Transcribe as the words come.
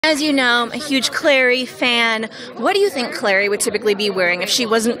As you know, I'm a huge Clary fan. What do you think Clary would typically be wearing if she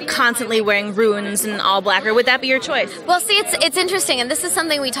wasn't constantly wearing runes and all black, or would that be your choice? Well, see, it's interesting, and this is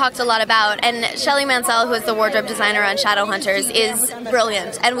something we talked a lot about, and Shelly Mansell, who is the wardrobe designer on Shadowhunters, is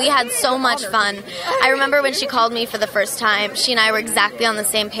brilliant, and we had so much fun. I remember when she called me for the first time, she and I were exactly on the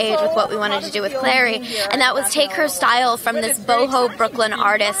same page with what we wanted to do with Clary, and that was take her style from this Boho Brooklyn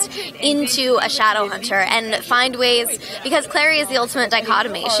artist into a Shadowhunter, and find ways, because Clary is the ultimate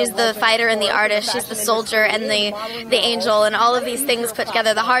dichotomy. She's the fighter and the artist, she's the soldier and the angel, and all of these things put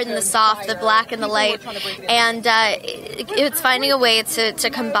together, the hard and the soft, the black and the light, and it's finding a way to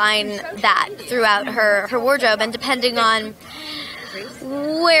combine that throughout her wardrobe, and depending on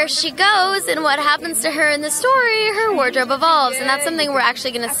where she goes and what happens to her in the story, her wardrobe evolves, and that's something we're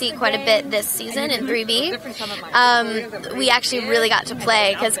actually going to see quite a bit this season in 3B. We actually really got to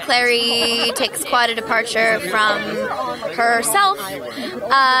play, because Clary takes quite a departure from herself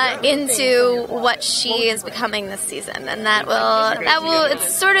into what she is becoming this season, and that will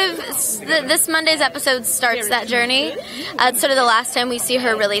it's sort of, this Monday's episode starts that journey. It's sort of the last time we see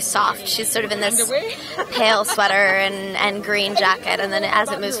her really soft. She's sort of in this pale sweater and green jacket, and then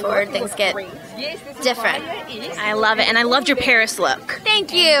as it moves forward, things get different. I love it, and I loved your Paris look.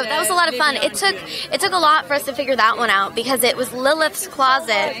 Thank you. That was a lot of fun. It took a lot for us to figure that one out, because it was Lilith's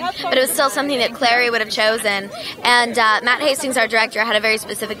closet, but it was still something that Clary would have chosen. And Matt Hastings, our director, had a very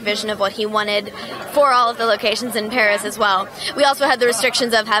specific vision of what he wanted for all of the locations in Paris as well. We also had the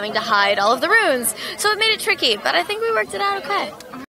restrictions of having to hide all of the runes, so it made it tricky, but I think we worked it out okay.